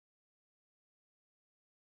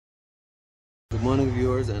Good morning,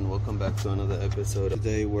 viewers, and welcome back to another episode.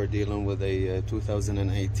 Today we're dealing with a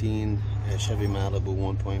 2018 Chevy Malibu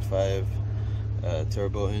 1.5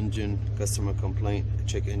 turbo engine. Customer complaint: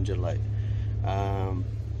 check engine light. I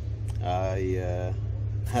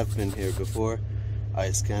have been here before.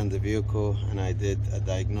 I scanned the vehicle and I did a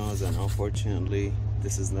diagnose, and unfortunately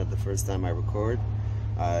this is not the first time I record.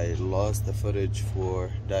 I lost the footage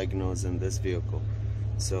for diagnosing this vehicle,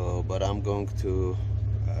 but I'm going to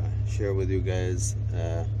share with you guys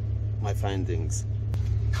my findings.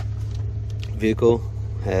 Vehicle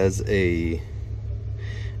has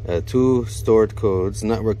two stored codes,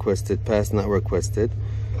 not requested, past not requested,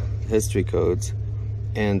 history codes,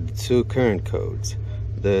 and two current codes.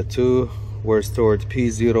 The two were stored: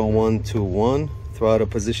 P0121 Throttle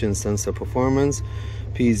Position Sensor Performance,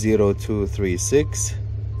 P0236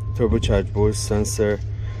 Turbocharger Boost Sensor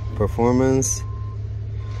Performance.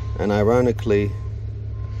 And ironically,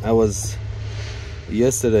 I was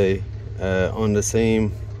yesterday on the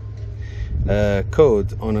same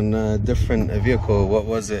code on a different vehicle. What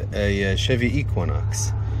was it? A Chevy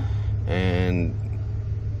Equinox. And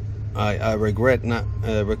I regret not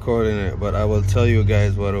recording it, but I will tell you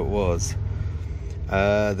guys what it was.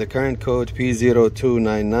 The current code: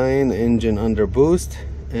 P0299 Engine underboost,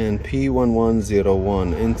 and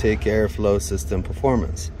P1101 Intake Airflow System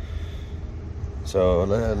Performance. So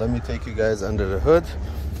let me take you guys under the hood.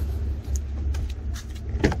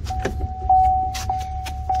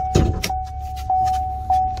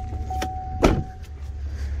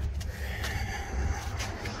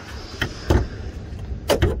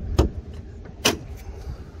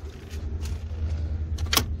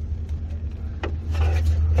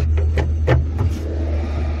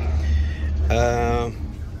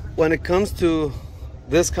 When it comes to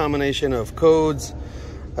this combination of codes,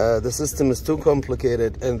 the system is too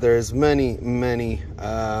complicated and there's many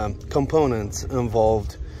components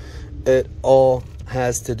involved. It all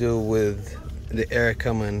has to do with the air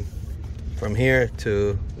coming from here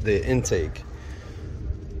to the intake.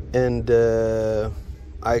 And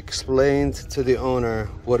I explained to the owner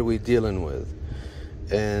what we're dealing with,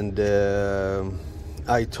 and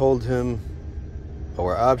I told him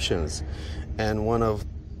our options, and one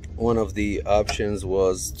of the options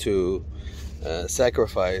was to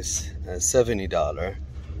sacrifice $70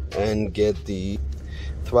 and get the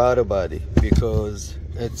throttle body, because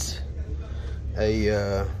it's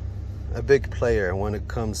a big player when it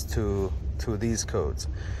comes to these codes.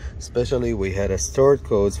 Especially, we had a stored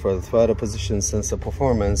codes for the throttle position sensor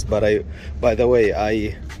performance, but by the way,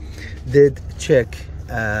 I did check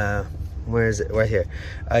where is it? Right here.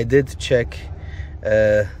 I did check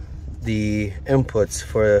the inputs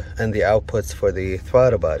and the outputs for the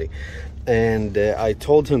throttle body, and I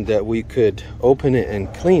told him that we could open it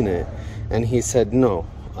and clean it, and he said no,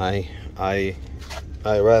 I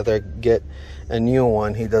rather get a new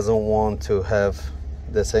one. He doesn't want to have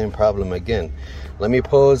the same problem again. Let me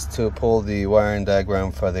pause to pull the wiring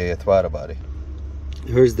diagram for the throttle body.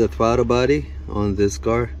 Here's the throttle body on this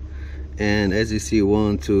car, and as you see,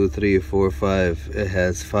 1 2 3 4 5, it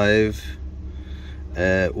has 5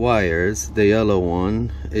 wires. The yellow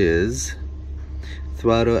one is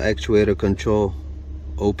throttle actuator control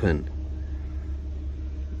open,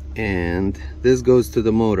 and this goes to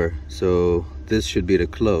the motor, so this should be the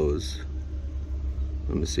close.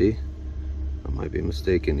 Let me see, I might be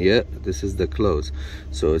mistaken. Yeah, this is the close.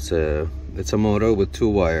 So it's a motor with 2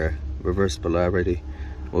 wire. Reverse polarity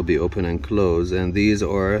will be open and close, and these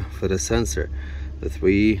are for the sensor. The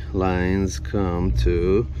 3 lines come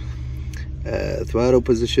to throttle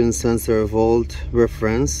position sensor volt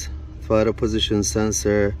reference, throttle position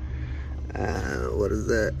sensor, what is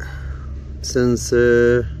that?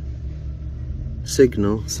 Sensor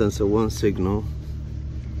signal, sensor 1 signal,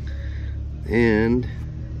 and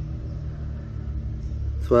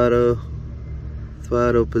throttle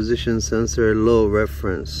position sensor low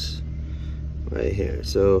reference right here.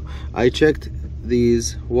 So I checked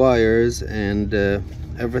these wires and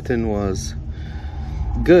everything was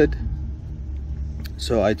good.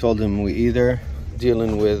 So I told him we either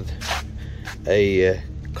dealing with a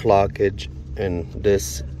cloggage in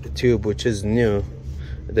this tube, which is new,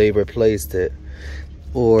 they replaced it,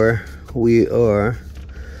 or we are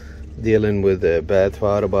dealing with a bad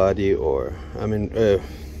throttle body, or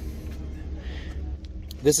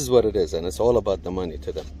this is what it is, and it's all about the money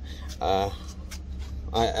to them.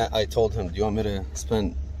 I told him, do you want me to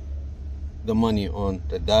spend the money on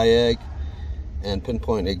the diag and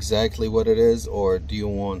pinpoint exactly what it is, or do you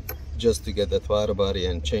want just to get the throttle body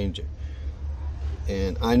and change it?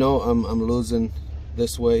 And I know I'm losing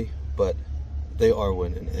this way, but they are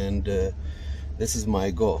winning, and this is my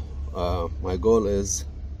goal. my goal is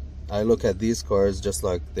I look at these cars just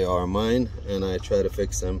like they are mine, and I try to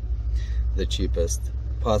fix them the cheapest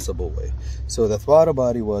possible way. So the throttle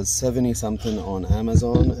body was 70 something on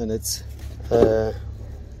Amazon, and it's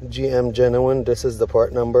GM genuine. This is the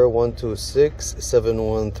part number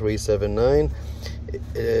 12671379.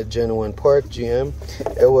 Genuine part, GM.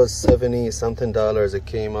 It was 70 something dollars. It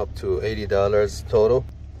came up to $80 total,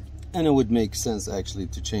 and it would make sense actually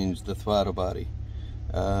to change the throttle body.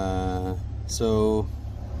 So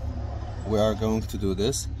we are going to do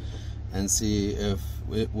this and see if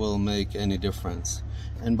it will make any difference.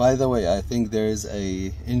 And by the way, I think there is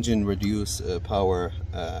a engine reduce power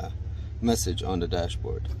message on the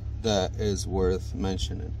dashboard that is worth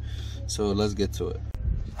mentioning. So let's get to it.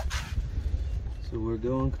 So we're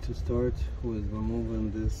going to start with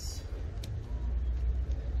removing this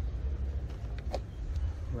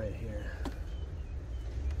right here,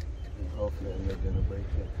 and hopefully I'm not gonna break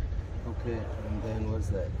it. Okay, and then what's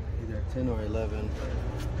that? Either 10 or 11.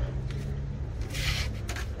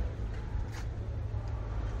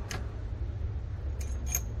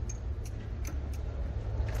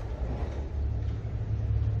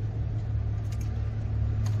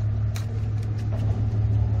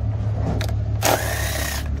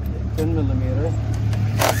 Millimeter,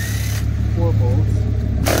 4 bolts.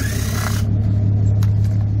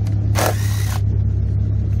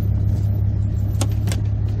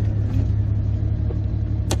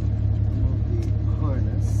 Remove the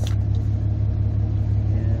harness,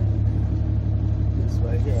 and this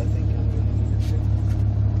right here, I think I'm going to need it.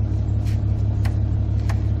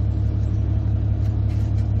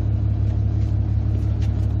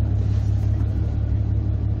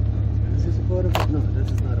 Is this a part of it? No,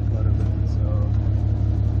 this is not a part of it. So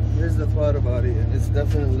here's the throttle body, and it's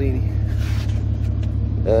definitely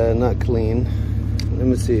not clean. Let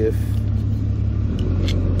me see if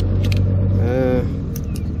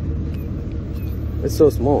it's so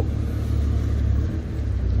small.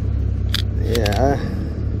 Yeah,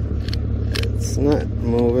 it's not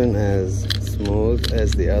moving as smooth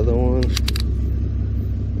as the other one,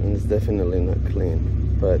 and it's definitely not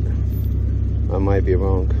clean, but I might be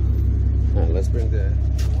wrong. All right, let's bring the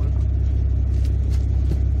one.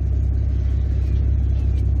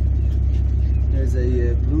 There's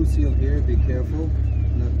a blue seal here. Be careful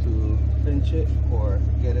not to pinch it or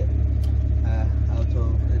get it out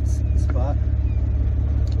of its spot.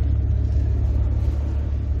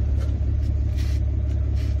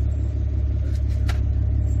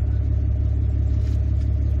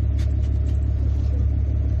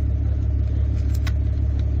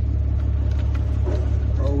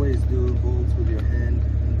 Always do bolts with your hand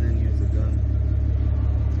and then use a gun.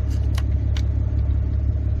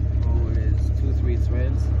 Always 2-3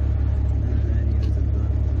 threads and then use a gun.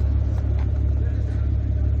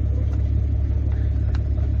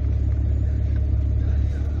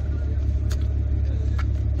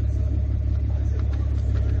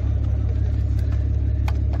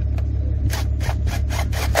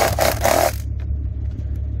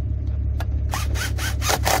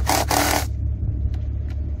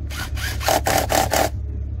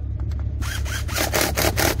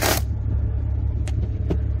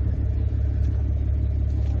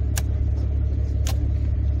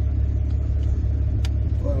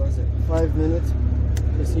 What was it? 5 minutes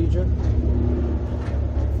procedure.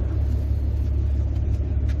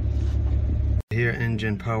 Here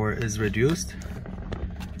engine power is reduced.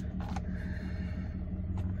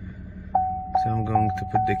 So I'm going to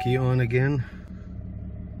put the key on again.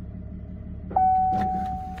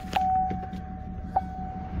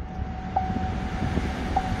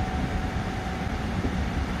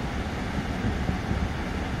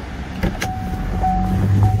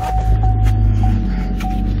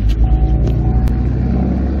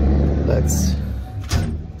 Let's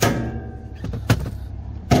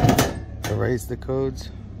erase the codes.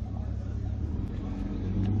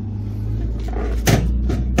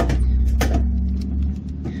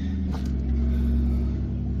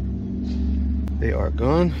 They are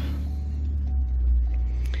gone.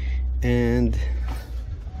 And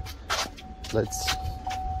let's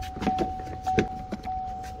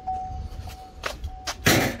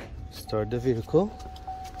start the vehicle.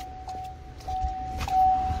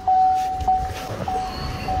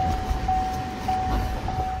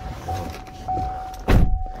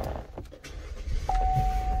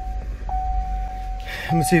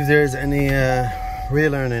 Let me see if there's any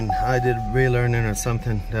relearning. I did relearning or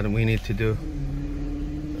something that we need to do.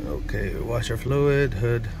 Okay, washer fluid,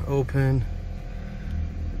 hood open.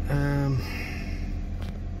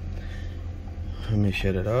 Let me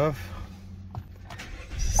shut it off.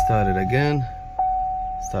 Start it again.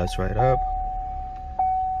 Starts right up.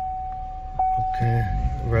 Okay,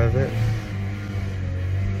 rev it.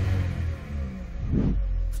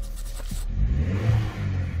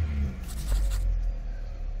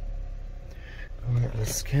 Alright,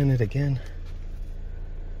 let's scan it again.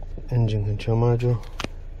 Engine control module,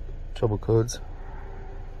 trouble codes,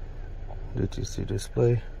 DTC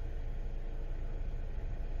display.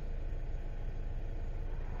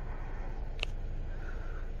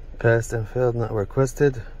 Passed and failed, not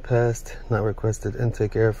requested. Passed, not requested.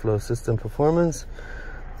 Intake airflow system performance.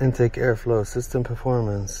 Intake airflow system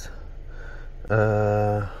performance.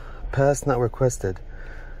 Passed, not requested.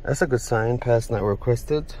 That's a good sign. Passed, not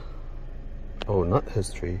requested. Oh, not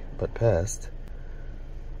history, but passed.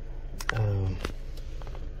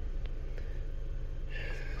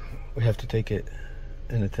 We have to take it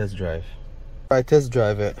in a test drive. If I test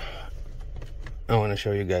drive it, I want to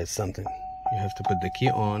show you guys something. You have to put the key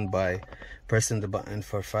on by pressing the button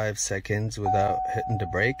for 5 seconds without hitting the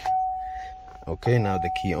brake. Okay, now the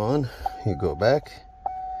key on. You go back.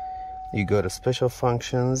 You go to special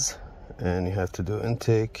functions and you have to do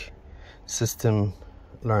intake system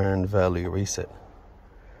learn value reset.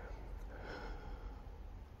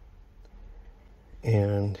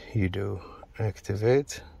 And you do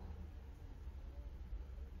activate.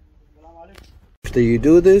 After you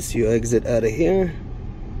do this, you exit out of here.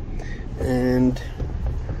 And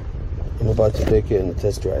I'm about to take it in a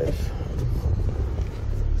test drive.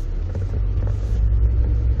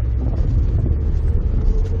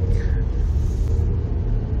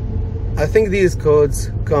 I think these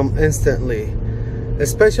codes come instantly,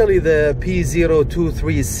 especially the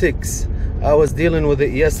P0236. I was dealing with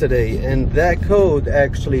it yesterday, and that code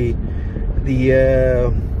actually, the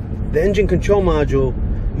engine control module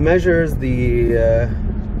measures the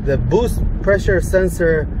boost pressure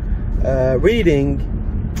sensor reading,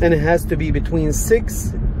 and it has to be between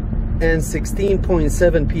 6 and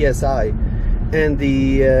 16.7 psi, and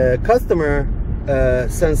the customer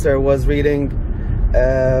sensor was reading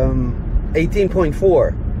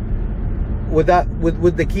 18.4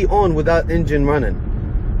 with the key on, without engine running.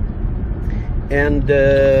 And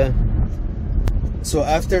so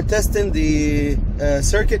after testing the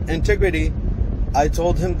circuit integrity, I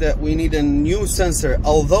told him that we need a new sensor,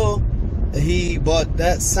 although he bought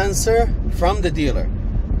that sensor from the dealer.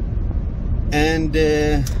 And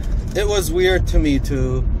it was weird to me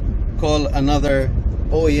to call another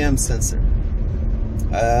OEM sensor.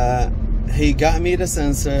 He got me the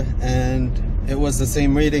sensor and it was the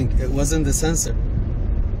same reading. It wasn't the sensor.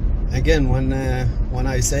 Again, when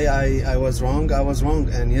I say I was wrong, I was wrong.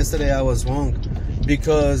 And yesterday I was wrong,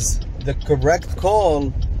 because the correct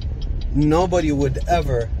call, nobody would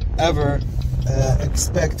ever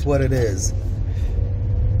expect what it is.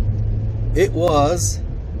 It was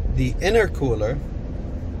the intercooler.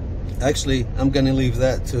 Actually, I'm gonna leave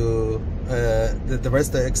that to the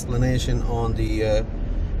rest of the explanation on the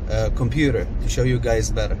computer to show you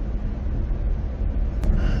guys better.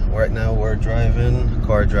 Right now we're driving.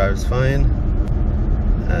 Car drives fine.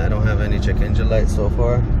 I don't have any check engine light so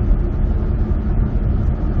far.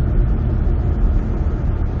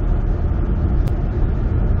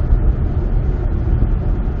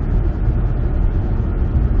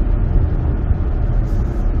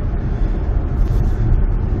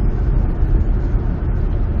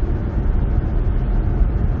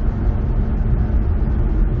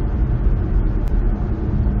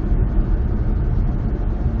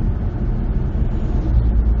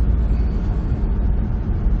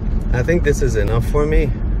 I think this is enough for me.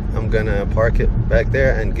 I'm gonna park it back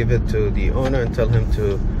there and give it to the owner and tell him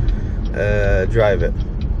to drive it.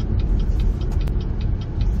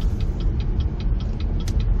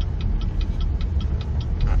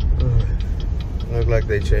 Look like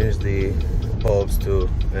they changed the bulbs to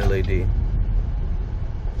LED.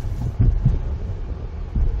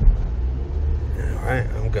 Alright,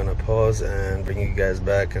 I'm gonna pause and bring you guys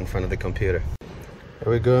back in front of the computer.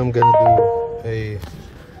 Here we go. I'm gonna do a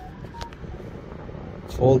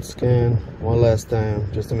fault scan one last time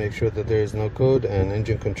just to make sure that there is no code, and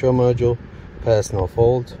engine control module, pass, no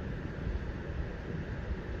fault.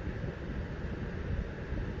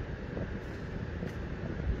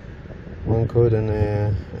 One code in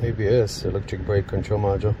the ABS, electric brake control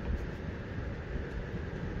module.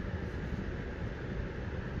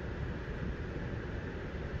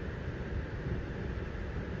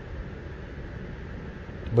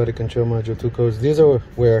 Body control module, 2 codes. These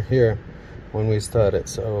were here when we started,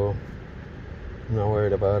 so I'm not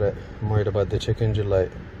worried about it. I'm worried about the check engine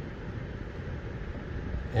light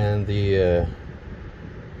and the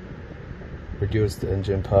reduced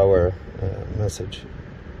engine power message.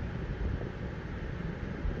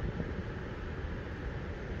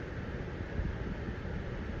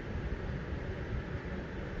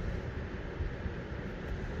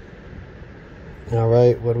 All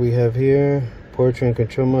right, what do we have here? Powertrain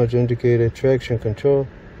control module indicated, traction control,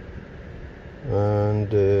 and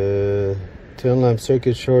tail lamp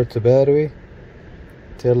circuit short to battery,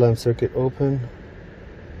 tail lamp circuit open.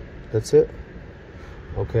 That's it.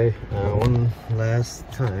 Okay, one last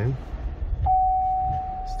time.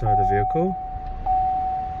 Start the vehicle,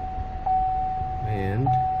 and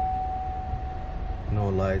no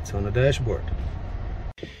lights on the dashboard.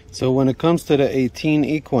 So when it comes to the 18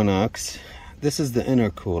 Equinox, this is the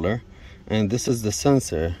intercooler, and this is the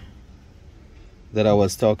sensor that I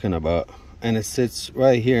was talking about, and it sits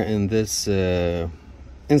right here in this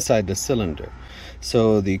inside the cylinder.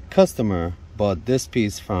 So the customer bought this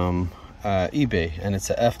piece from eBay, and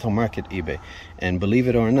it's an aftermarket eBay, and believe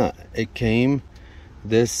it or not, it came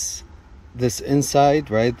this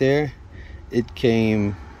inside right there, it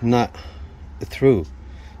came not through,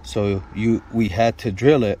 so we had to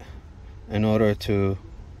drill it in order to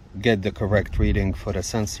get the correct reading for the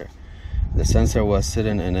sensor. The sensor was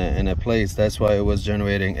sitting in a place, that's why it was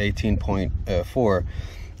generating 18.4,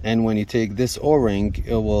 and when you take this O-ring,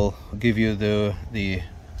 it will give you the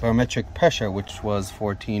barometric pressure, which was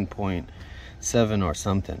 14.7 or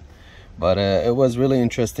something. But it was really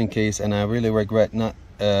interesting case, and I really regret not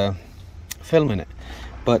filming it,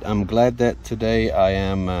 but I'm glad that today I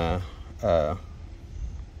am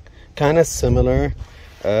kind of similar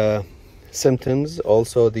symptoms.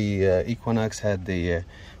 Also, the Equinox had the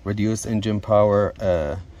reduced engine power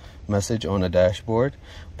message on the dashboard,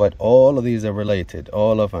 but all of these are related,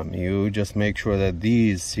 all of them. You just make sure that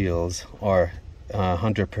these seals are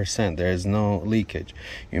 100%, there is no leakage.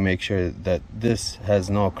 You make sure that this has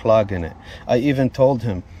no clog in it. I even told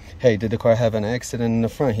him, hey, did the car have an accident in the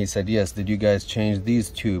front? He said yes. Did you guys change these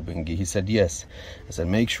tubing? He said yes. I said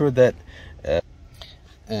make sure that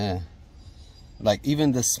like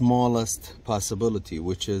even the smallest possibility,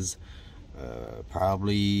 which is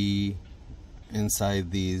probably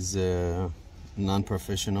inside these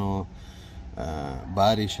non-professional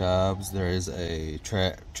body shops, there is a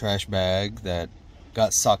trash bag that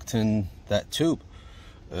got sucked in that tube.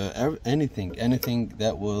 Anything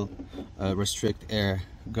that will restrict air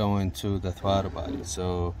going to the throttle body.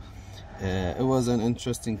 So it was an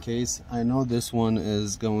interesting case. I know this one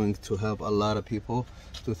is going to help a lot of people.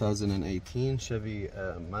 2018 Chevy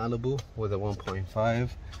Malibu with a 1.5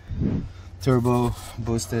 turbo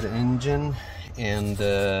boosted engine. And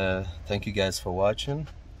thank you guys for watching.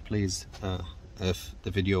 Please, if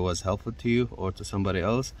the video was helpful to you or to somebody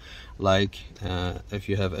else, if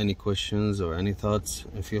you have any questions or any thoughts,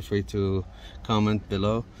 feel free to comment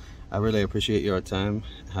below. I really appreciate your time.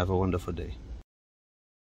 Have a wonderful day.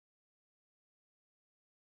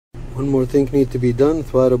 One more thing need to be done: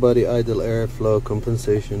 throttle body idle airflow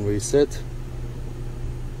compensation reset.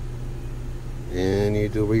 And you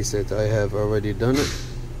do reset. I have already done it.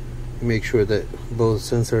 Make sure that both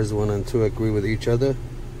sensors 1 and 2 agree with each other.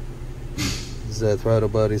 This is at throttle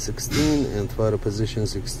body 16 and throttle position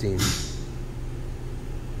 16.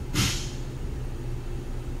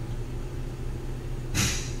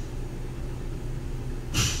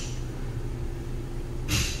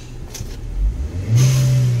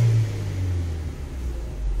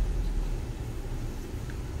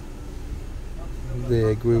 They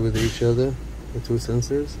agree with each other, the two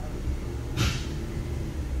sensors.